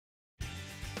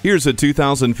Here's a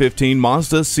 2015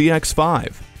 Mazda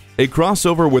CX-5. A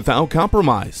crossover without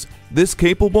compromise, this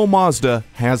capable Mazda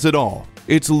has it all.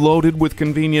 It's loaded with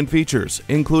convenient features,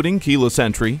 including keyless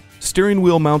entry, steering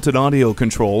wheel mounted audio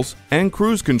controls, and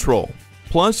cruise control.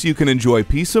 Plus, you can enjoy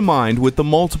peace of mind with the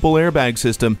multiple airbag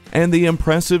system and the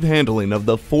impressive handling of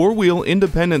the four-wheel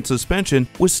independent suspension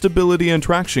with stability and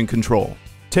traction control.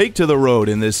 Take to the road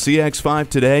in this CX-5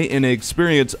 today and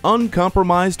experience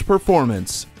uncompromised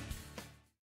performance.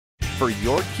 For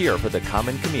your cure for the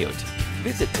common commute,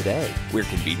 visit today. We're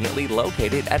conveniently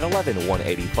located at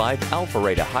 11185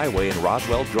 Alpharetta Highway in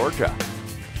Roswell, Georgia.